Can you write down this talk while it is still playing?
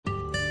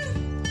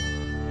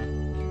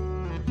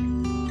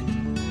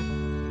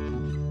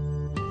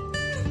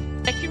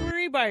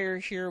Buyer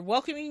here,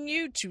 welcoming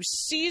you to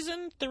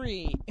Season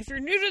 3. If you're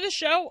new to the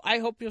show, I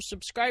hope you'll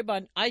subscribe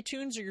on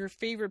iTunes or your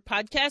favorite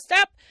podcast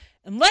app,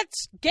 and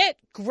let's get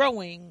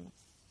growing.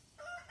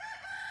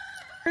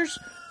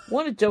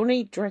 Want to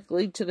donate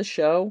directly to the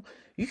show?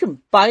 You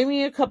can buy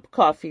me a cup of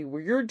coffee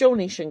where your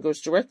donation goes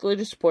directly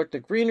to support the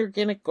Green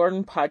Organic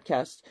Garden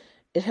podcast.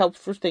 It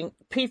helps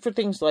pay for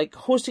things like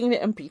hosting the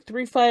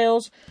MP3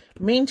 files,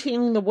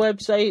 maintaining the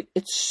website.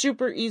 It's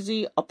super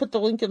easy. I'll put the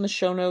link in the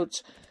show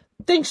notes.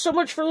 Thanks so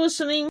much for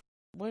listening.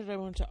 What did I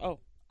want to... Oh,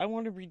 I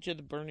want to read you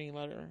the Bernie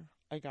letter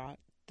I got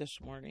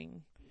this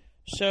morning.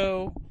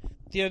 So,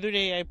 the other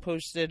day I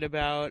posted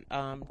about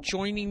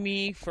joining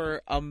me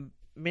for a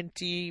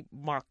minty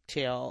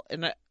mocktail.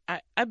 And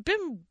I've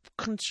been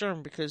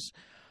concerned because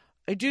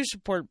I do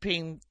support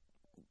paying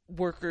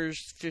workers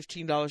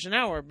 $15 an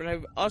hour, but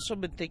I've also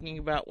been thinking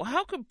about, well,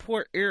 how could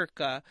poor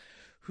Erica,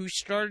 who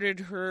started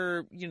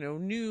her,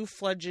 new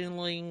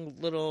fledgling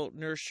little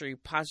nursery,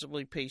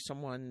 possibly pay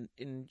someone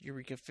in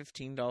Eureka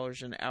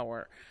 $15 an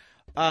hour?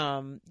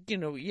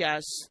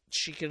 Yes,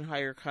 she can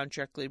hire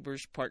contract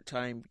laborers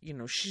part-time.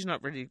 She's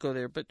not ready to go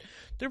there, but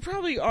there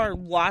probably are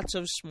lots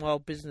of small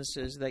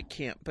businesses that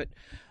can't. But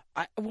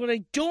what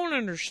I don't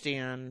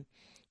understand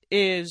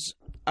is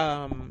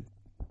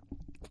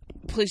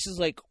places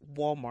like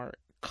Walmart,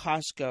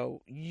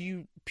 Costco,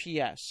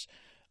 UPS,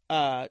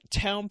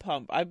 Town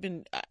Pump. I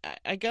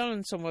got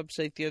on some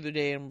website the other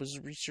day and was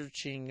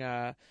researching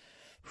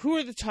who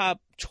are the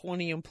top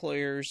 20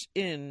 employers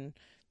in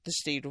the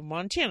state of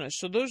Montana.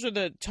 So those are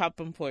the top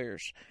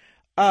employers.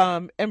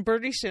 And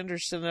Bernie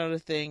Sanders sent out a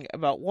thing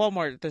about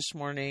Walmart this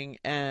morning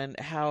and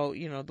how,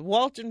 the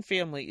Walton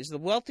family is the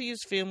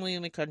wealthiest family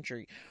in the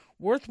country,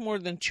 worth more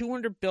than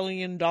 $200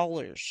 billion,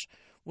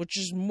 which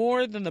is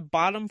more than the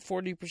bottom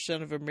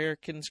 40% of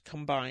Americans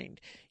combined.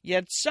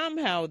 Yet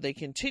somehow they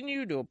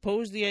continue to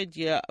oppose the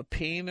idea of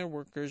paying their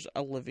workers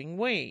a living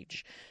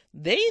wage.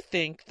 They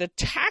think the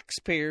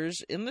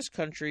taxpayers in this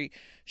country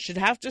should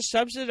have to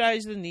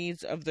subsidize the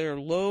needs of their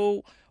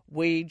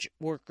low-wage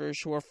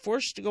workers who are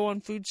forced to go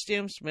on food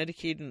stamps,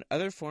 Medicaid, and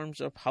other forms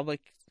of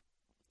public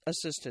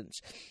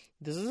assistance.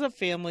 This is a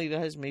family that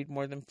has made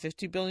more than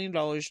 $50 billion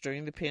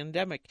during the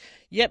pandemic,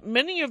 yet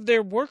many of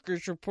their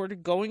workers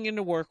reported going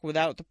into work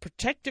without the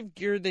protective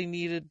gear they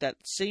needed that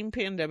same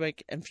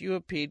pandemic and fewer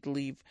paid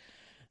leave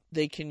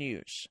they can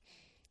use.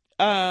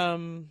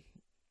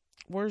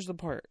 Where's the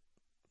part?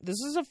 This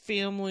is a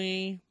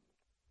family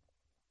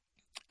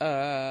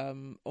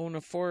own a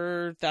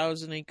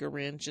 4,000-acre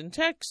ranch in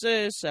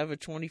Texas, have a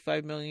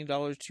 $25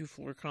 million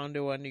two-floor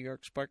condo on New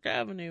York's Park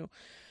Avenue.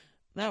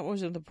 That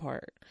wasn't the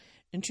part.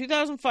 In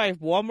 2005,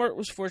 Walmart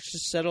was forced to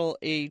settle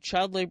a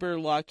child labor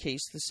law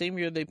case the same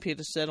year they paid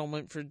a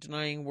settlement for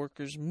denying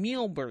workers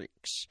meal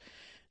breaks.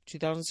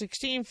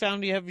 2016,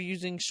 found to have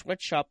using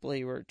sweatshop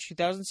labor.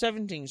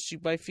 2017,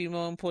 sued by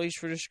female employees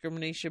for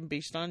discrimination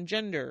based on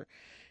gender.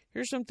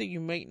 Here's something you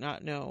might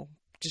not know.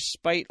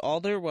 Despite all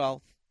their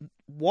wealth,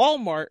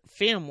 Walmart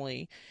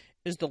family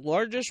is the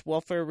largest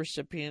welfare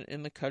recipient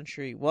in the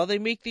country. While they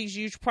make these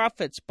huge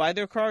profits, buy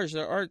their cars,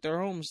 their art,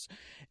 their homes,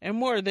 and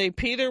more, they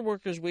pay their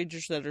workers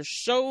wages that are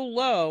so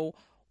low,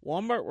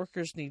 Walmart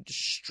workers need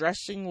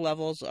distressing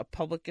levels of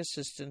public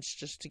assistance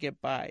just to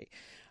get by.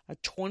 A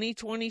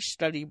 2020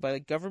 study by the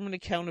Government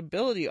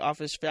Accountability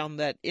Office found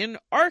that in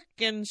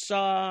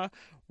Arkansas,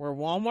 where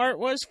Walmart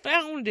was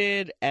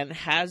founded and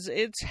has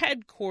its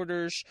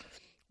headquarters,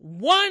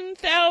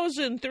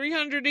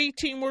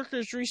 1,318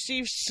 workers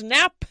receive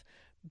SNAP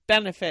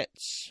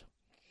benefits,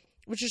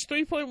 which is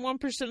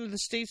 3.1% of the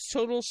state's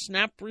total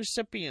SNAP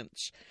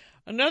recipients.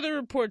 Another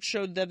report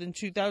showed that in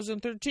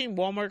 2013,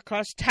 Walmart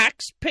cost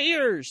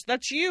taxpayers,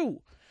 that's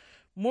you,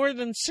 more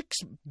than $6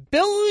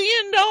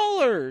 billion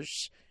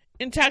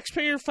in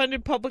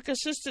taxpayer-funded public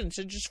assistance.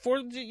 And just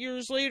 4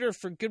 years later,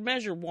 for good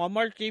measure,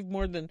 Walmart gave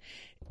more than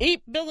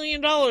 $8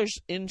 billion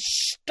in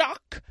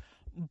stock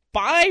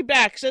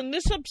buybacks. And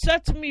this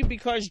upsets me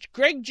because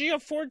Greg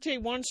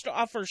Giaforte wants to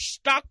offer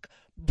stock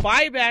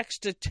buybacks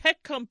to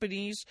tech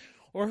companies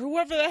or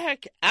whoever the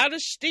heck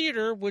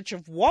out-of-stater, which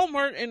if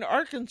Walmart in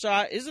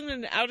Arkansas isn't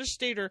an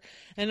out-of-stater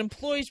and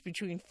employs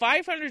between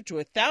 500 to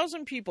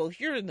 1,000 people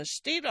here in the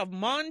state of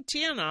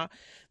Montana,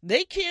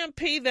 they can't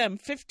pay them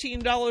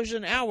 $15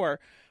 an hour,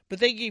 but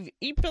they gave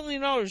 $8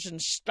 billion in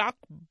stock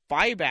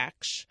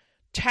buybacks.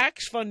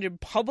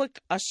 Tax-funded public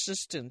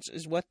assistance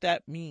is what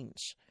that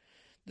means.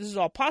 This is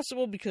all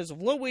possible because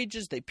of low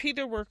wages they pay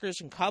their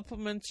workers in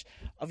compliments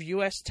of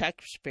U.S.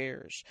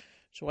 taxpayers.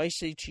 So I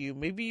say to you,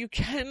 maybe you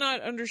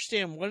cannot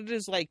understand what it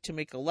is like to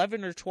make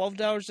 $11 or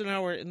 $12 an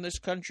hour in this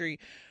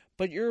country,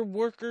 but your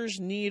workers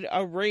need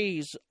a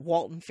raise,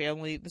 Walton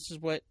family. This is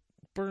what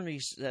Bernie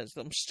says.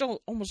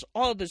 Almost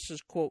all of this is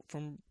a quote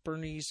from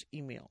Bernie's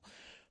email.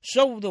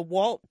 So to the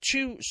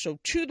Walton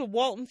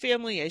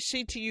family, I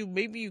say to you,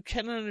 maybe you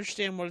cannot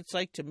understand what it's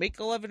like to make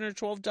 $11 or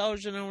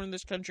 $12 an hour in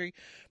this country,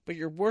 but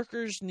your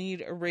workers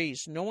need a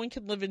raise. No one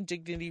can live in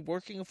dignity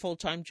working a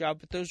full-time job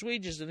with those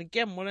wages. And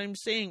again, what I'm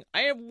saying,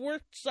 I have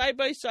worked side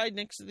by side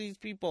next to these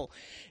people.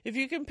 If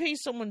you can pay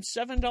someone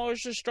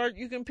 $7 to start,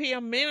 you can pay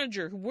a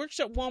manager who works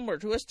at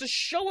Walmart who has to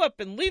show up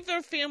and leave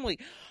their family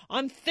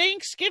on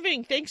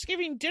Thanksgiving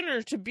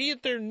dinner to be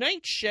at their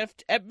night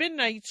shift at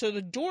midnight so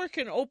the door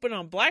can open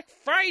on Black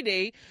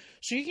Friday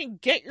so you can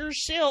get your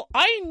sale.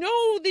 I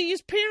know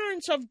these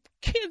parents of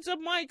kids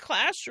in my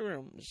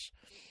classrooms.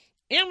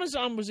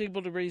 Amazon was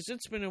able to raise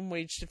its minimum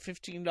wage to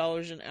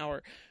 $15 an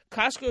hour.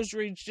 Costco's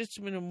raised its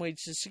minimum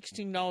wage to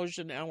 $16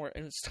 an hour,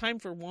 and it's time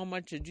for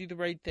Walmart to do the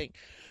right thing.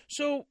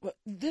 So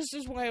this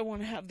is why I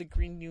want to have the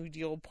Green New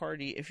Deal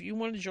party. If you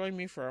want to join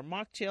me for a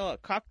mocktail, a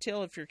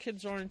cocktail, if your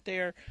kids aren't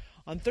there,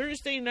 on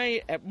Thursday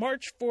night at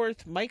March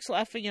 4th, Mike's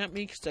laughing at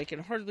me because I can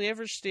hardly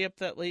ever stay up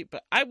that late,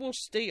 but I will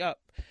stay up.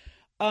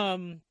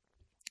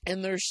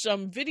 And there's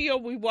some video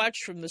we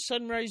watched from the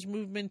Sunrise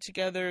Movement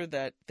together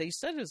that they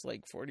said is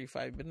like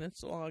 45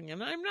 minutes long.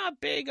 And I'm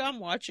not big on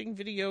watching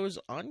videos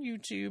on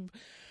YouTube.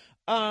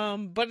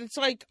 But it's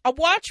like a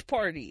watch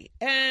party.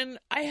 And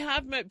I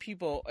have met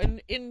people.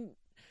 And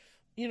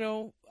you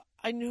know,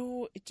 I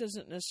know it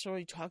doesn't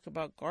necessarily talk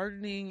about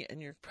gardening.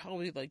 And you're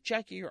probably like,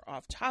 Jackie, you're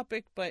off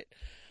topic. But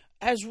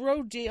as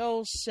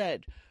Rodale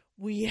said,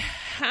 we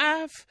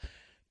have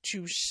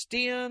to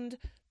stand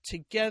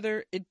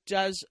together. It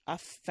does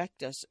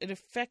affect us. It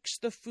affects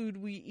the food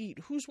we eat.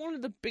 Who's one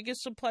of the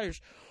biggest suppliers?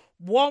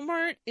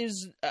 Walmart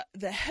is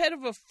the head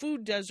of a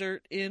food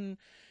desert in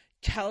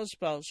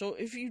Kalispell. So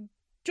if you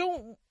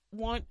don't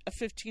want a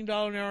 $15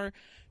 an hour,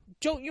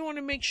 don't you want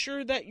to make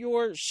sure that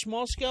your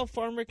small scale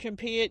farmer can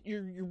pay it?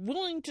 You're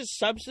willing to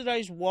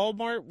subsidize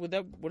Walmart with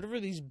whatever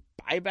these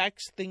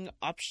buybacks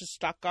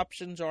stock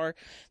options are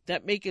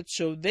that make it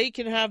so they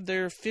can have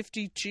their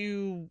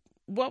 52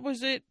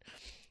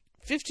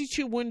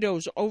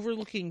 windows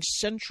overlooking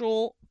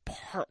Central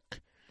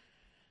Park.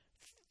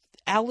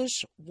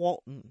 Alice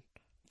Walton,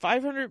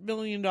 $500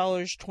 million,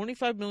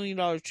 $25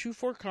 million,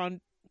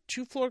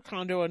 two-floor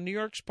condo on New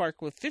York's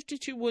Park with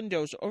 52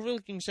 windows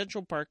overlooking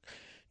Central Park,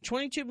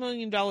 $22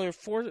 million,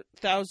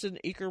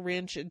 4,000-acre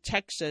ranch in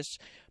Texas.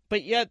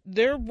 But yet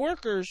their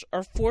workers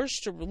are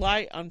forced to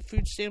rely on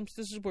food stamps.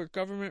 This is where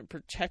government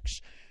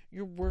protects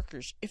your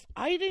workers. If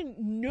I didn't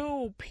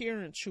know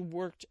parents who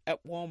worked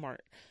at Walmart,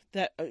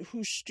 that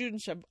whose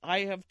students I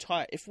have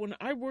taught, if when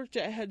I worked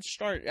at Head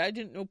Start, I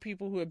didn't know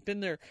people who have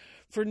been there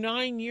for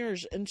 9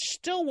 years and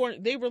still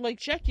weren't, they were like,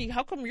 Jackie,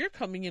 how come you're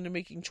coming in and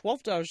making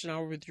 $12 an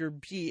hour with your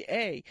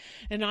BA?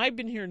 And I've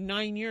been here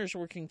 9 years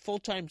working full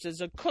time as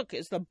a cook,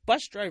 as the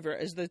bus driver,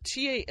 as the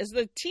TA, as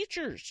the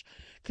teachers.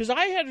 Because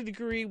I had a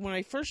degree when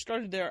I first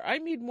started there, I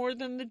made more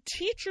than the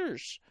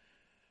teachers.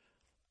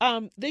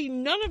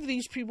 None of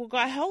these people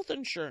got health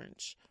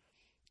insurance.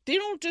 They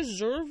don't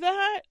deserve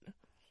that.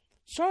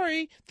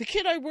 Sorry, the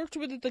kid I worked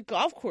with at the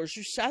golf course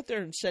who sat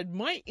there and said,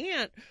 my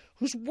aunt,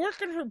 who's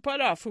working her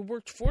butt off, who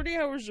worked 40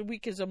 hours a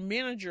week as a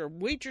manager,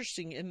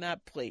 waitressing in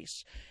that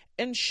place,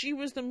 and she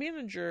was the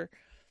manager,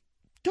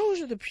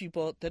 those are the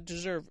people that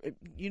deserve it.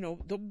 You know,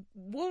 the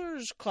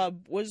Wilderness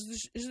Club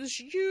is this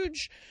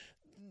huge,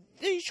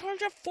 they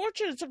charge a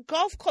fortune. It's a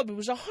golf club. It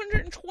was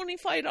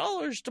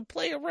 $125 to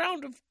play a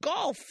round of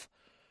golf.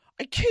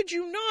 I kid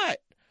you not.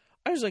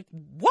 I was like,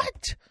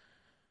 what?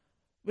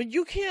 But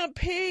you can't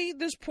pay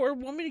this poor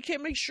woman. You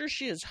can't make sure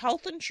she has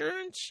health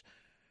insurance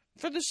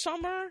for the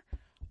summer.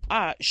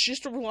 She has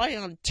to rely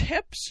on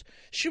tips.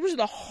 She was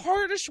the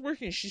hardest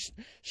working. She's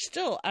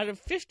still, out of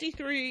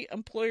 53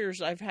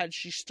 employers I've had,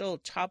 she's still a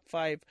top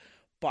 5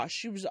 boss.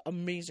 She was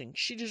amazing.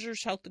 She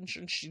deserves health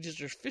insurance. She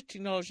deserves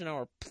 $15 an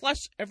hour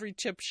plus every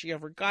tip she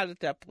ever got at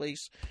that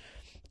place.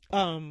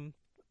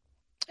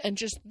 And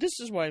just, this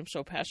is why I'm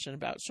so passionate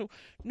about it. So,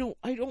 no,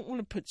 I don't want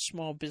to put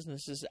small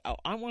businesses out.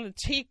 I want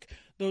to take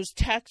those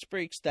tax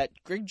breaks that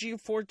Greg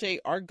Gianforte,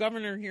 our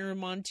governor here in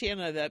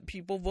Montana, that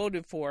people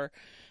voted for,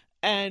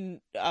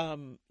 and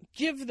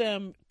give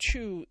them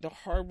to the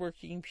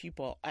hardworking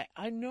people.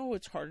 I know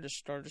it's hard to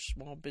start a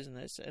small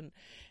business, and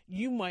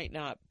you might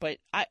not, but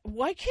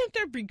why can't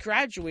there be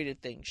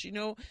graduated things? You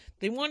know,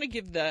 they want to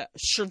give the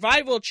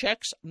survival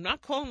checks. I'm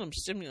not calling them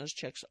stimulus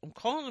checks. I'm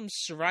calling them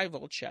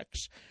survival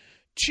checks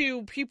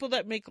to people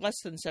that make less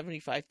than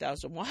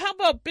 $75,000. Well, how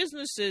about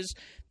businesses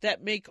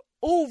that make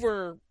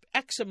over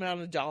X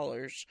amount of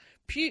dollars?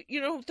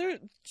 You know, there's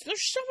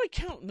some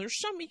accountant,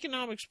 there's some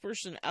economics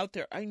person out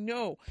there. I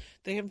know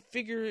they can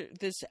figure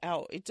this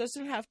out. It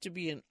doesn't have to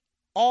be an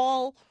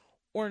all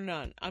or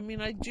none. I mean,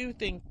 I do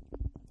think,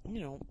 you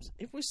know,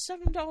 it was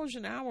 $7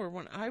 an hour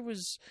when I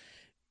was,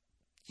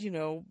 you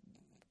know,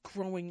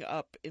 growing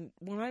up. And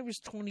when I was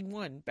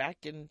 21,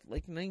 back in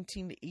like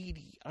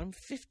 1980, I'm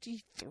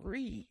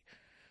 53.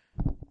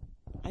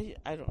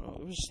 I don't know.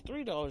 It was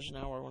 $3 an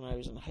hour when I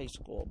was in high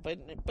school, but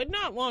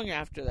not long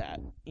after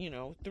that. You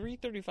know,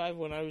 $3.35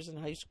 when I was in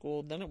high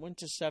school. Then it went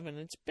to $7.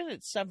 It's been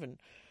at $7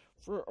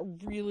 for a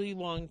really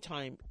long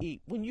time.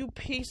 When you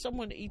pay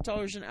someone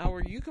 $8 an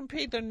hour, you can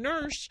pay the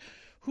nurse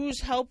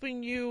who's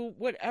helping you,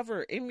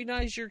 whatever,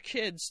 immunize your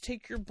kids,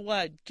 take your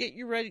blood, get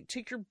you ready,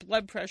 take your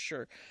blood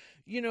pressure.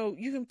 You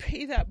can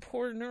pay that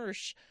poor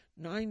nurse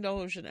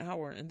 $9 an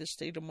hour in the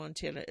state of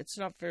Montana. It's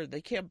not fair.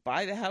 They can't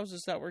buy the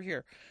houses that were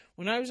here.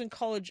 When I was in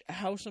college, a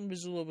house in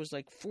Missoula was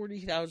like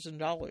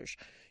 $40,000.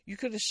 You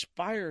could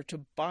aspire to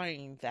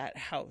buying that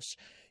house.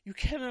 You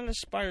cannot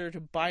aspire to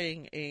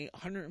buying a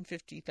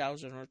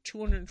 $150,000 or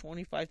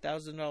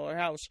 $225,000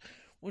 house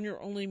when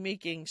you're only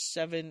making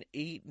 $7,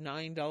 $8,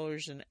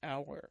 $9 an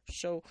hour.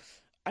 So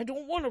I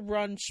don't want to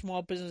run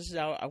small businesses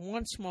out. I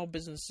want small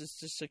businesses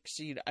to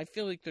succeed. I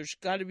feel like there's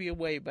got to be a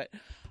way, but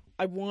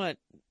I want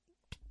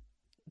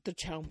the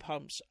town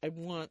pumps. I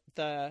want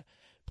the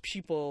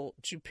people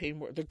to pay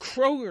more. The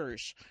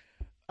Krogers.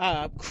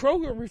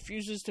 Kroger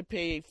refuses to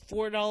pay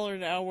 $4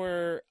 an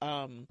hour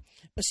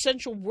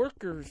essential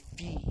worker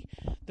fee.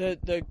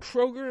 The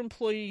Kroger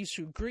employees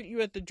who greet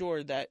you at the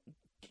door, that,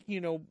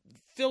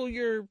 fill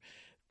your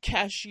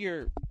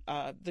cashier.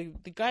 The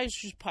guys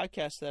whose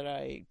podcast that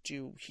I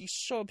do, he's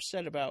so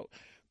upset about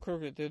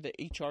Kroger. They're the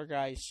HR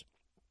guys.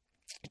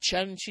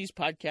 Chad and Cheese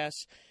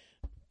podcast.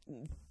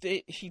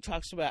 He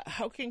talks about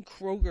how can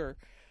Kroger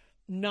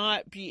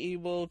not be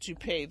able to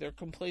pay. They're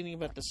complaining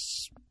about the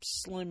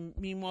slim.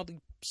 Meanwhile, the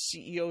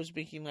CEO is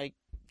making like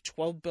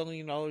 $12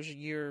 billion a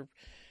year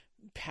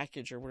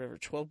package or whatever,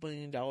 $12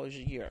 billion a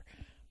year.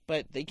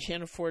 But they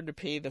can't afford to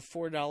pay the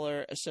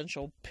 $4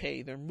 essential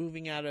pay. They're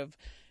moving out of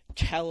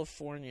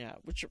California,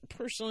 which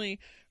personally,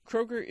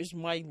 Kroger is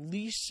my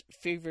least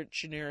favorite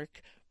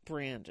generic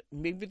brand.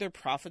 Maybe their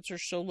profits are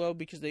so low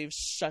because they have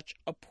such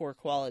a poor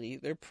quality.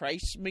 Their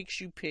price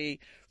makes you pay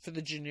for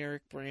the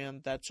generic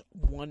brand that's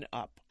one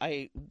up.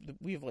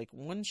 We have like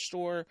one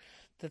store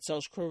that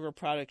sells Kroger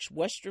products.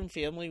 Western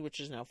Family, which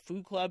is now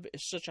Food Club,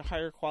 is such a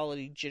higher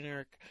quality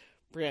generic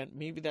brand.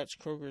 Maybe that's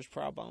Kroger's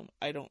problem.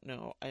 I don't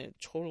know. I'm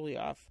totally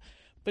off.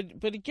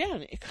 But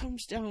again, it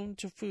comes down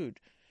to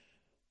food.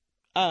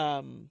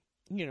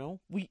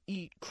 We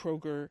eat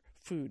Kroger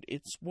food.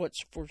 It's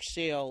what's for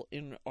sale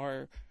in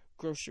our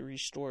grocery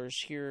stores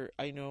here.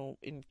 I know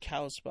in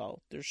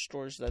Kalispell, there's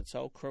stores that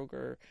sell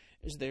Kroger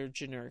as their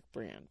generic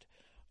brand.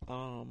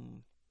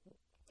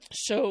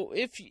 So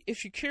if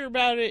you care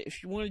about it,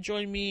 if you want to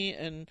join me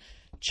and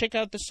check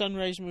out the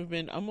Sunrise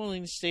Movement, I'm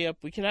willing to stay up.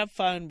 We can have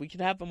fun. We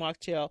can have a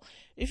mocktail.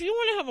 If you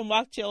want to have a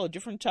mocktail a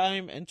different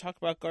time and talk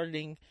about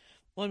gardening,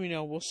 let me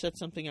know. We'll set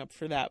something up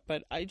for that.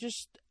 But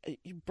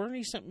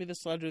Bernie sent me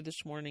this letter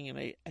this morning, and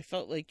I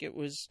felt like it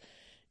was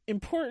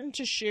important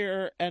to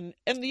share. And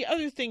the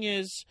other thing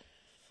is,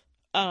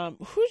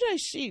 who did I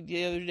see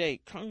the other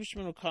day?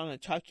 Congressman O'Connor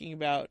talking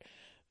about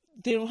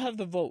they don't have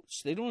the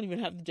votes. They don't even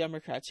have the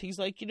Democrats. He's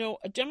like,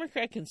 a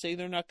Democrat can say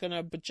they're not going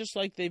to, but just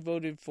like they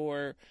voted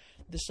for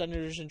the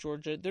senators in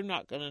Georgia, they're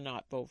not going to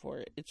not vote for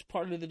it. It's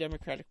part of the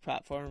Democratic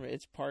platform.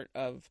 It's part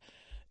of,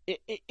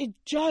 it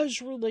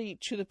does relate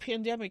to the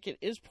pandemic. It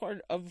is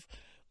part of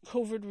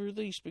COVID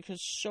release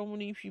because so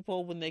many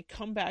people, when they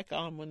come back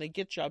on, when they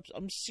get jobs,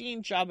 I'm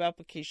seeing job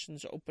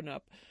applications open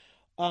up.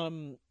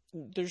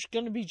 There's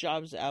going to be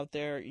jobs out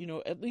there.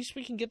 At least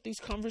we can get these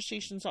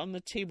conversations on the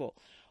table.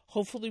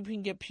 Hopefully we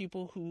can get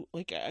people who,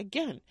 like,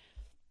 again,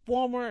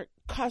 Walmart,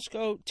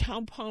 Costco,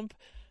 Town Pump,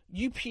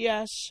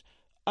 UPS,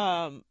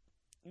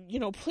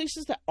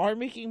 places that are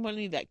making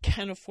money that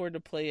can afford to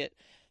pay it.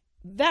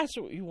 That's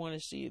what you want to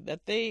see,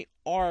 that they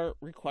are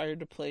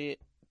required to pay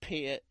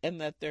it, and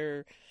that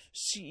their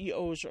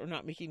CEOs are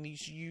not making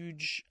these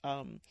huge,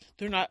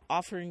 they're not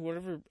offering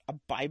whatever a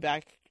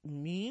buyback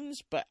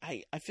means, but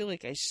I feel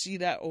like I see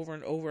that over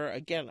and over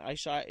again. I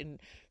saw it in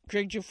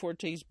Greg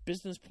Giaforte's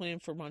business plan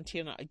for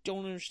Montana. I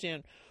don't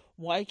understand,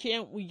 why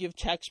can't we give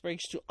tax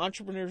breaks to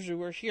entrepreneurs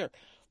who are here?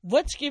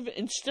 Let's give,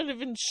 instead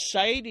of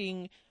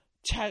inciting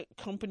tech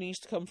companies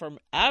to come from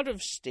out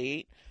of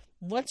state,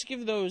 let's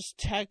give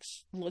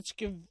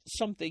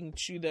something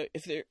to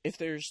if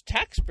there's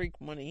tax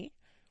break money,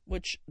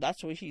 which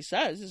that's what he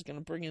says is going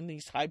to bring in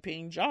these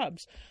high-paying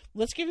jobs.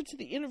 Let's give it to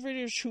the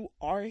innovators who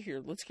are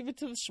here. Let's give it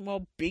to the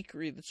small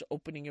bakery that's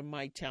opening in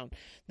my town,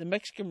 the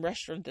Mexican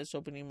restaurant that's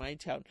opening in my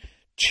town,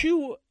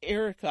 to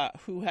Erica,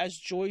 who has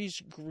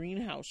Joy's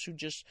Greenhouse, who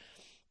just,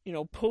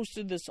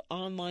 posted this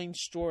online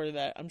store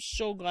that I'm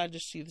so glad to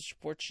see the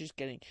support she's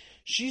getting.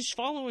 She's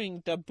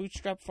following the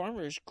Bootstrap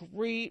Farmers,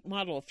 great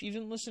model. If you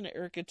didn't listen to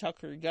Erica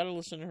Tucker, you got to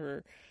listen to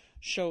her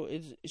show.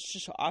 It's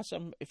just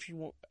awesome if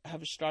you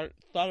have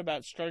thought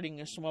about starting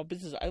a small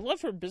business. I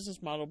love her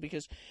business model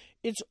because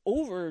it's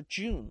over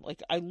June.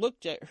 Like, I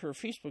looked at her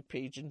Facebook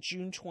page in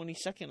June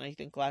 22nd, I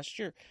think, last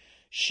year.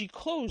 She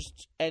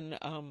closed, and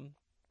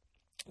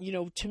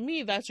to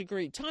me, that's a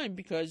great time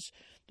because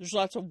there's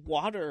lots of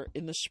water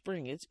in the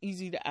spring. It's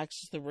easy to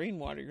access the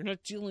rainwater. You're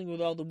not dealing with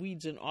all the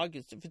weeds in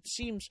August. If it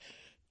seems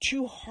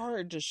too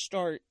hard to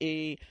start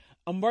a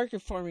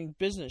market farming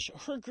business,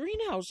 her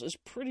greenhouse is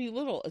pretty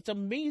little. It's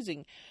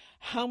amazing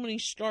how many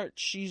starts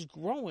she's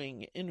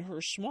growing in her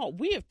small.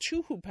 We have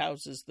 2 hoop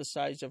houses the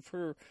size of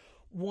her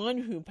one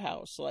hoop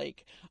house.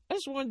 Like, I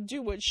just want to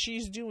do what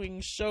she's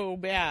doing so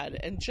bad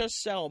and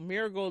just sell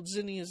marigold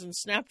zinnias and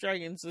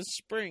snapdragons this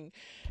spring,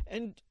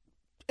 and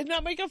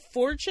not make a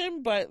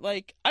fortune, but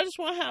like I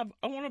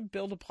want to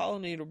build a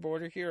pollinator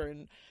border here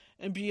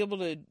and be able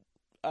to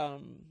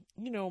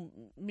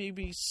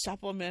maybe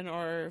supplement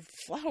our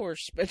flower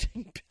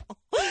spending bill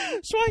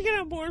so I can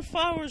have more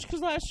flowers,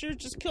 because last year it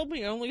just killed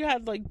me. I only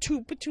had like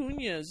 2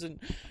 petunias and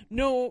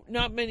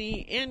not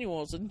many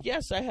annuals. And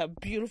yes, I have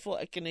beautiful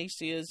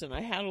echinaceas and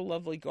I had a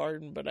lovely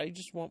garden, but I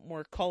just want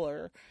more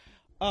color.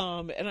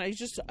 And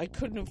I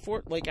couldn't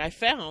afford, like, I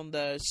found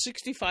the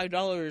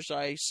 $65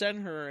 I sent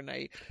her, and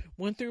I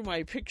went through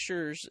my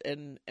pictures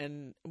and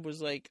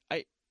was like,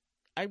 I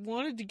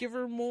wanted to give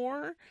her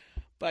more,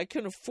 but I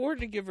couldn't afford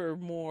to give her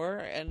more,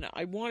 and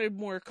I wanted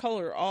more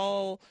color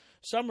all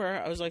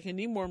summer. I was like, I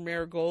need more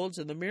marigolds,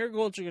 and the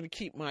marigolds are going to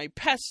keep my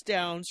pests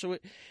down, so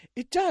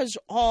it does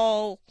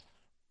all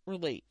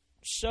relate.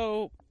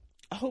 So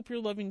I hope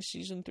you're loving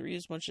season 3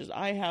 as much as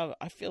I have.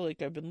 I feel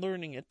like I've been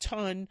learning a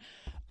ton.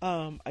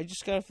 I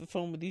just got off the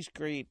phone with these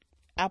great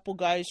apple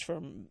guys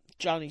from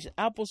Johnny's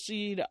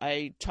Appleseed.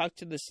 I talked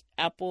to this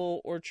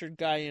apple orchard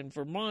guy in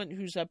Vermont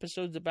whose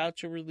episode's about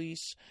to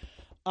release,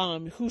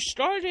 who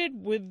started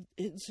with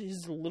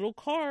his little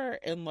car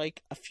and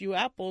like a few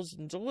apples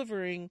and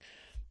delivering.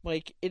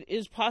 Like, it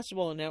is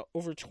possible, and now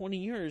over 20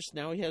 years,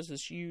 now he has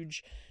this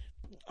huge,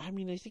 I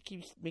think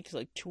he makes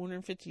like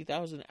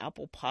 250,000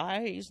 apple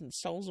pies and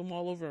sells them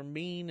all over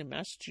Maine and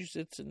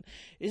Massachusetts, and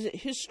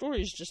his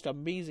story is just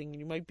amazing.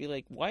 And you might be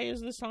like, why is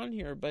this on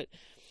here? But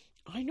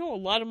I know a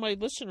lot of my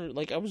listeners,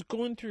 like, I was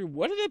going through,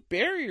 what are the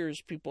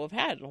barriers people have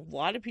had? And a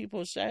lot of people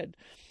have said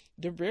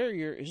their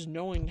barrier is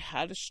knowing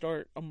how to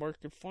start a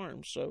market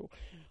farm. So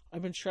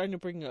I've been trying to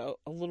bring a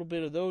little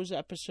bit of those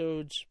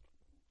episodes.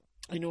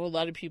 I know a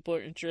lot of people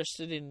are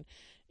interested in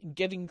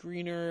getting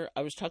greener.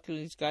 I was talking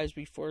to these guys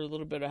before a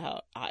little bit of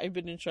how I've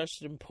been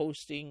interested in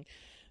posting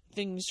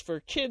things for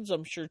kids.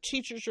 I'm sure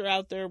teachers are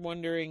out there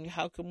wondering,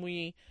 how can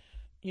we,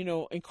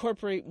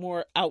 incorporate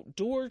more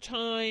outdoor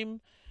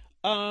time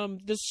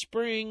this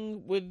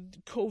spring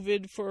with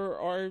COVID for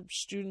our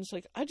students.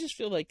 Like, I just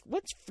feel like,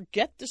 let's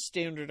forget the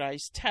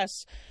standardized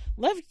tests.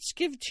 Let's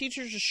give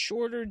teachers a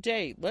shorter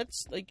day.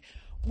 Let's, like,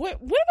 what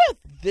about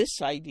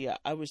this idea?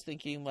 I was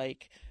thinking,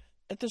 like,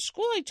 at the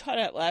school I taught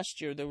at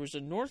last year, there was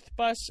a north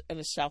bus and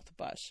a south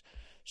bus.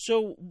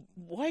 So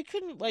why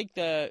couldn't, like,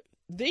 they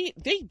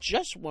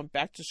just went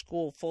back to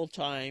school full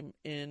time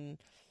in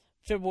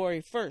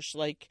February 1st.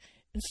 Like,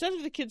 instead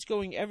of the kids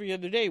going every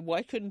other day,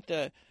 why couldn't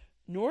the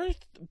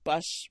north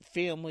bus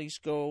families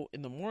go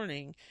in the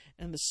morning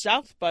and the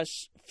south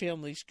bus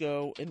families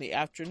go in the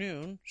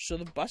afternoon, so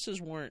the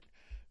buses weren't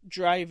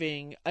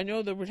driving? I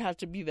know there would have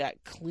to be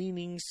that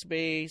cleaning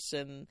space,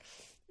 and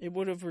it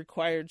would have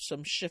required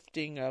some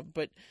shifting of,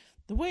 but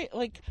the way,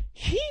 like,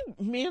 he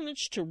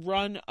managed to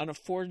run on a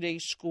 4-day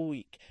school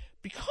week.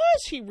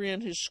 Because he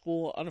ran his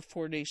school on a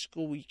 4-day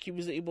school week, he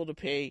was able to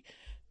pay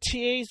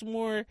TAs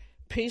more,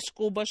 pay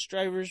school bus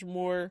drivers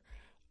more,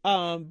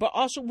 but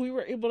also we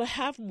were able to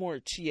have more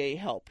TA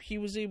help. He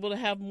was able to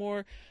have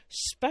more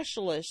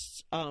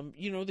specialists.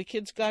 The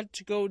kids got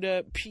to go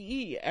to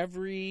PE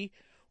every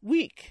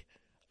week.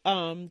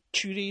 2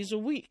 days a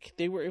week.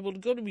 They were able to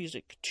go to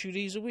music 2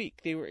 days a week.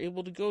 They were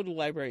able to go to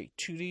library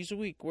 2 days a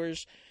week.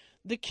 Whereas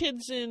the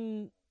kids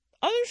in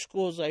other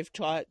schools I've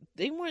taught,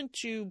 they went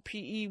to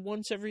PE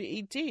once every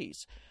 8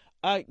 days.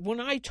 When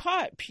I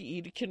taught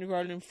PE to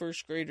kindergarten and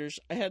first graders,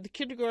 I had the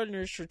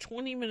kindergartners for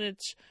 20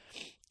 minutes,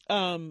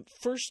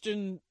 first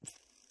and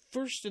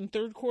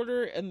third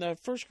quarter, and the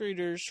first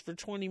graders for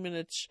 20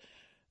 minutes,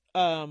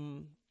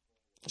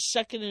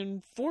 second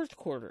and fourth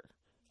quarter.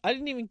 I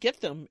didn't even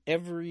get them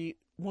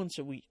once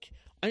a week.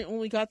 I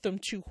only got them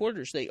 2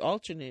 quarters. They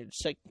alternated.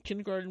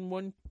 Kindergarten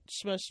one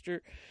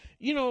semester.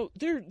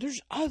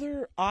 There's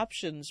other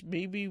options.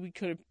 Maybe we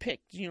could have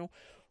picked,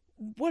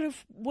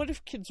 what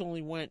if kids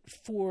only went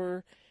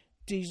 4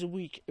 days a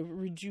week? It would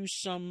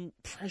reduce some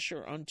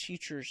pressure on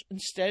teachers.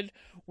 Instead,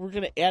 we're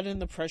going to add in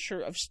the pressure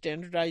of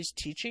standardized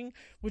teaching,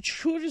 which,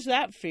 who does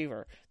that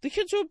favor? The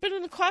kids who have been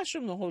in the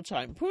classroom the whole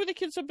time. Who are the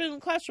kids who have been in the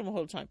classroom the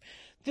whole time?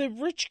 The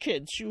rich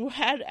kids who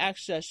had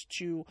access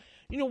to,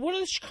 what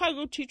are the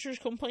Chicago teachers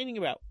complaining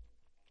about?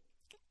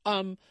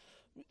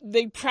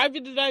 They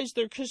privatized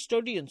their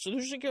custodian, so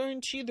there's a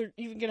guarantee they're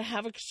even going to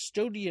have a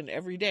custodian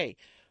every day.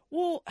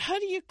 Well, how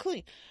do you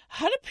clean?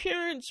 How do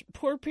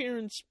poor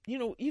parents,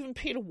 even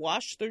pay to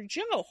wash their, do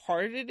you know how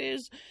hard it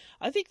is?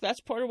 I think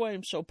that's part of why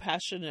I'm so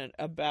passionate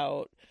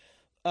about,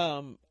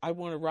 I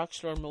want a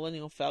Rockstar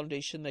Millennial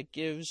Foundation that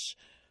gives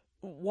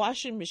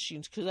washing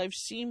machines, because I've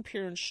seen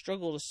parents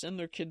struggle to send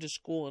their kid to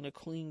school in a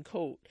clean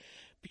coat.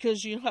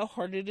 Because you know how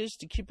hard it is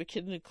to keep a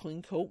kid in a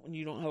clean coat when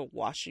you don't have a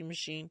washing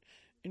machine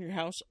in your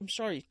house? I'm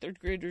sorry, third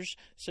graders,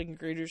 second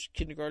graders,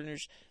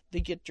 kindergartners,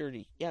 they get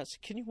dirty. Yes,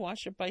 can you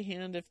wash it by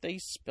hand if they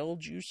spill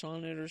juice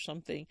on it or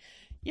something?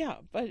 Yeah,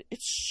 but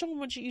it's so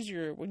much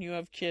easier when you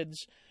have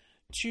kids,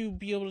 to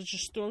be able to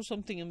just throw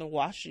something in the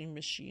washing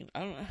machine. I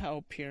don't know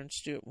how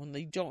parents do it when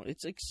they don't.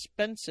 It's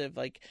expensive.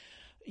 Like,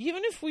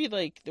 even if we,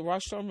 like, the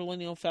Rockstar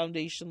Millennial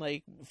Foundation,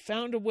 like,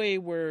 found a way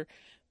where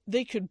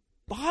they could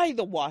buy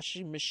the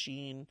washing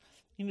machine,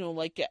 you know,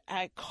 like,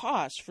 at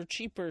cost for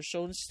cheaper.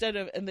 So instead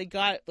of, and they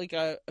got, like,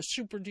 a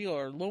super deal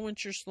or low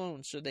interest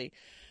loan. So they,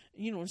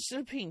 you know, instead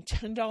of paying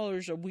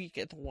 $10 a week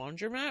at the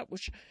laundromat,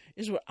 which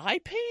is what I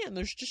pay, and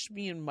there's just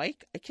me and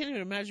Mike, I can't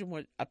even imagine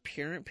what a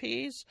parent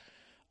pays.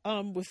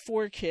 With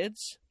 4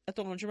 kids at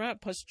the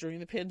laundromat, plus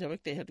during the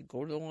pandemic, they had to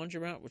go to the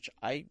laundromat, which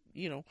I,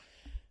 you know.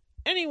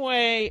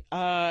 Anyway,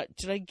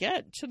 did I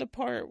get to the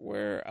part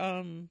where,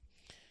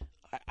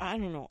 I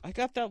don't know. I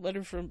got that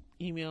letter from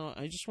email.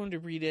 I just wanted to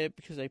read it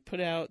because I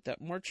put out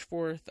that March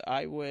 4th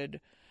I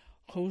would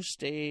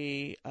host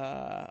a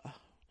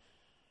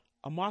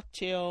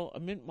mocktail, a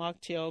mint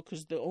mocktail,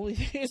 because the only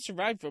thing that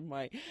survived from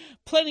my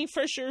Plenty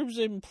Fresh Herbs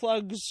and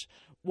Plugs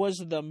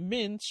was the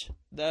mint.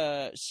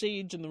 The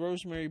sage and the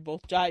rosemary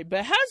both died, but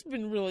it has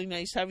been really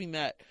nice having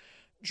that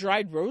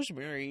dried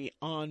rosemary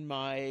on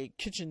my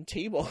kitchen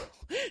table.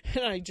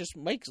 And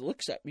Mike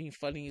looks at me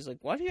funny. He's like,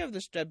 why do you have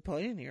this dead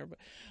plant here? But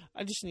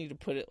I just need to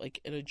put it like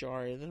in a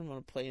jar, and then I'm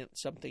going to plant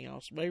something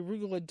else. My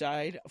arugula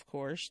died, of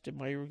course. Did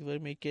my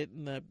arugula make it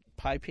in the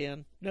pie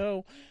pan?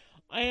 No.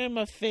 I am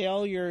a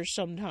failure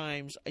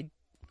sometimes.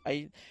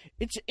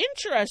 It's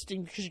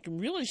interesting because you can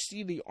really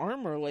see the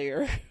armor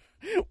layer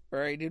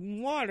where I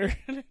didn't water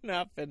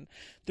enough, and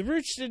the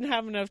roots didn't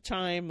have enough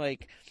time.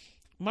 Like,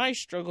 my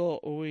struggle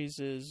always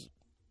is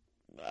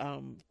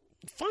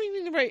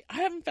finding the right. I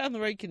haven't found the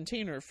right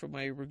container for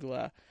my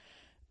arugula,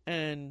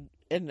 and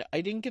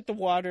I didn't get the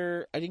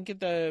water. I didn't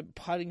get the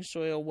potting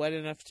soil wet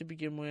enough to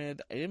begin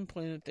with. I didn't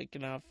plant it thick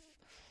enough.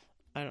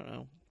 I don't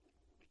know.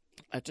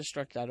 I have to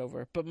start that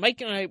over. But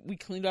Mike and I, we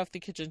cleaned off the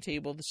kitchen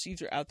table. The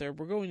seeds are out there.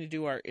 We're going to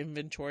do our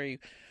inventory.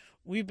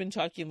 We've been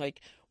talking, like,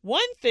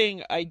 one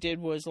thing I did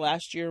was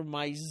last year,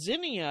 my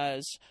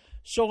zinnias.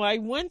 So I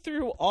went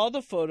through all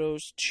the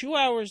photos, 2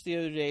 hours the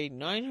other day,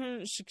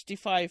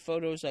 965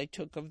 photos I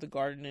took of the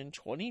garden in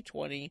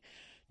 2020.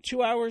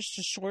 2 hours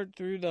to sort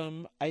through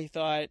them. I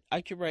thought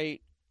I could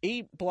write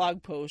 8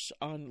 blog posts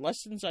on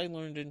lessons I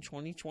learned in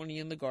 2020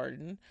 in the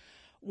garden.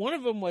 One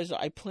of them was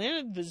I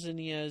planted the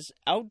zinnias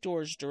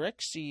outdoors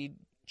direct seed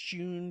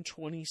June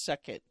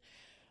 22nd.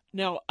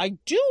 Now, I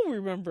do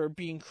remember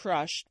being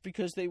crushed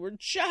because they were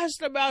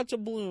just about to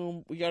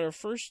bloom. We got our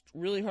first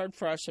really hard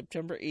frost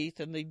September 8th,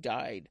 and they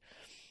died.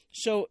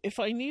 So if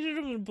I needed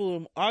them to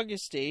bloom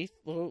August 8th,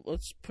 well,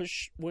 let's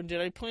push, when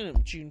did I plant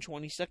them? June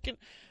 22nd?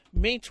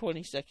 May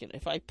 22nd.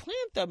 If I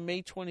plant them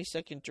May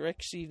 22nd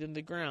direct seed in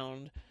the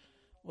ground,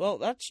 well,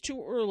 that's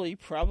too early.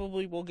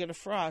 Probably we'll get a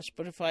frost.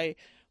 But if I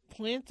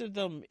planted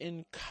them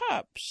in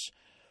cups,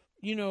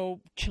 you know,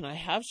 can I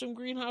have some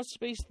greenhouse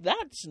space?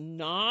 That's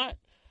not...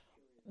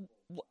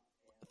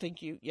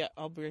 Thank you. Yeah,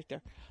 I'll be right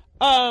there.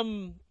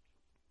 I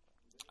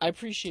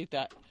appreciate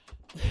that.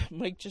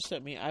 Mike just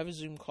sent me, I have a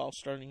Zoom call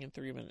starting in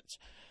 3 minutes.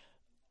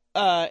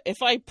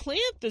 If I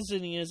plant the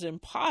zinnias in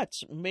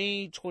pots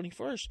May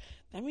 21st,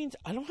 that means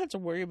I don't have to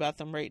worry about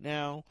them right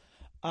now.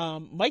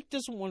 Mike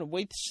doesn't want to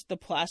waste the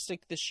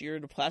plastic this year.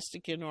 The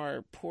plastic in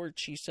our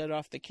porch, he said,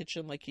 off the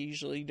kitchen like he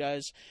usually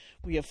does.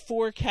 We have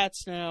 4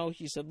 cats now.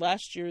 He said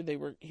last year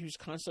he was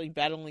constantly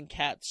battling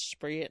cats.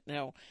 Spray it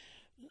now.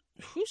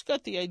 Who's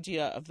got the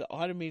idea of the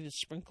automated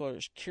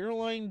sprinklers?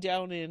 Caroline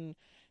down in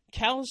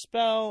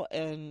Kalispell,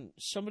 and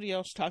somebody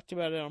else talked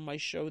about it on my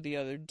show the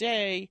other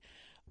day.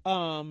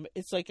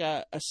 It's like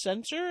a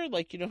sensor,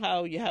 like, you know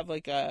how you have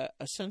like a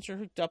sensor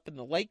hooked up and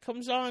the light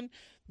comes on?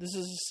 This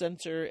is a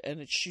sensor, and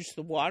it shoots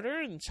the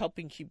water, and it's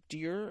helping keep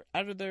deer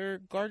out of their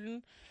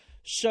garden.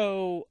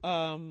 So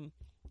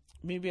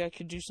maybe I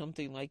could do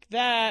something like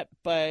that,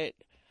 but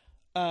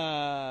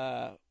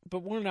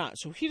we're not.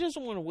 So he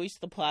doesn't want to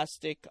waste the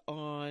plastic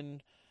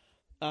on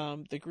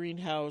the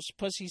greenhouse.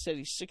 Plus, he said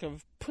he's sick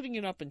of putting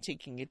it up and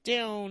taking it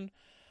down.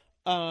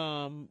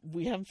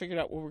 We haven't figured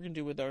out what we're going to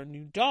do with our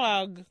new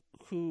dog,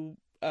 who,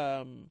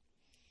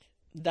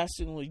 that's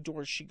the only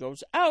door she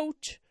goes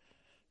out.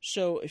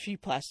 So if he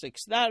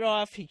plastics that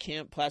off, he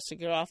can't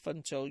plastic it off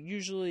until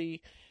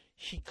usually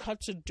he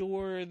cuts a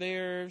door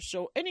there.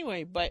 So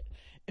anyway, but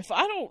if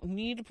I don't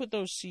need to put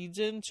those seeds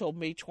in until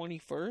May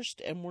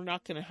 21st, and we're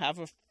not going to have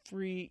a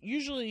free,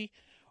 usually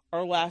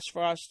our last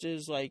frost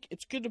is like,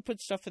 it's good to put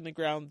stuff in the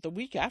ground the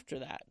week after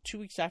that, 2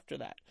 weeks after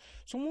that.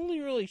 So I'm only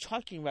really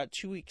talking about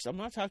 2 weeks. I'm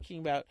not talking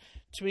about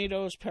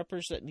tomatoes,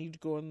 peppers that need to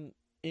go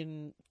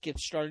in get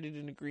started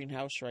in a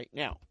greenhouse right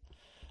now.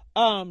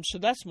 So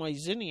that's my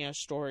zinnia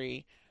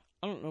story.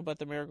 I don't know about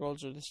the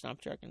marigolds or the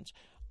snapdragons.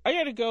 I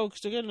gotta go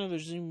because I got another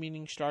Zoom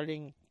meeting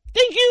starting.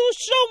 Thank you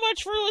so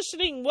much for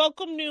listening.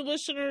 Welcome, new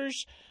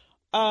listeners.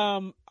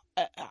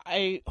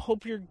 I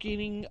hope you're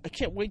gaining. I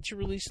can't wait to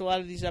release a lot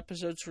of these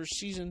episodes for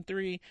season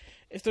 3.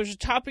 If there's a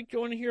topic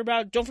you want to hear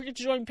about, don't forget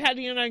to join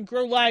Patty and I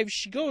Grow Live.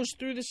 She goes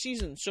through the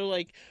season. So,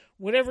 like,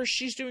 whatever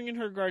she's doing in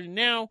her garden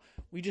now,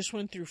 we just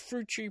went through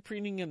fruit tree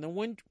pruning in the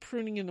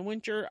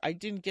winter. I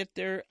didn't get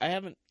there. I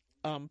haven't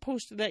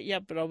posted that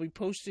yet, but I'll be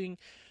posting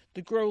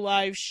the Grow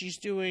Live she's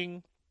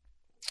doing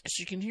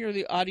so you can hear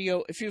the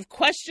audio. If you have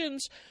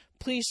questions,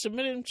 please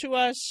submit them to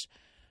us.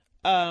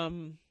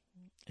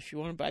 If you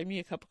want to buy me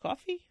a cup of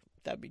coffee,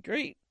 that'd be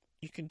great.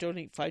 You can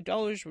donate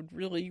 $5. Would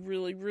really,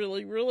 really,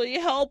 really, really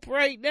help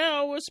right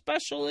now,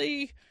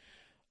 especially.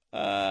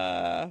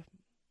 Thank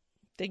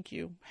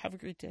you. Have a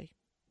great day.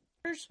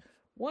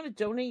 Want to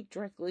donate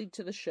directly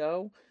to the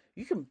show?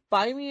 You can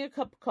buy me a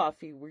cup of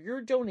coffee where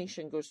your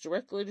donation goes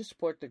directly to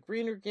support the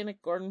Green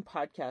Organic Garden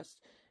podcast.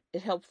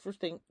 It helps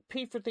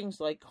pay for things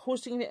like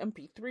hosting the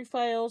MP3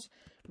 files,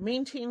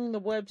 maintaining the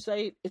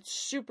website. It's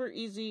super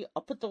easy.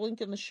 I'll put the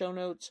link in the show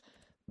notes.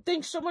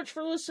 Thanks so much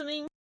for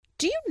listening.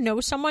 Do you know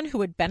someone who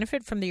would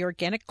benefit from the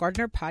Organic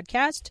Gardener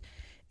podcast?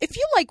 If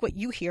you like what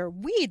you hear,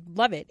 we'd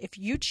love it if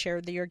you'd share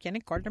the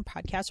Organic Gardener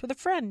podcast with a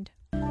friend.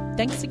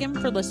 Thanks again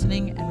for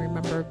listening, and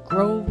remember,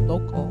 grow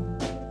local.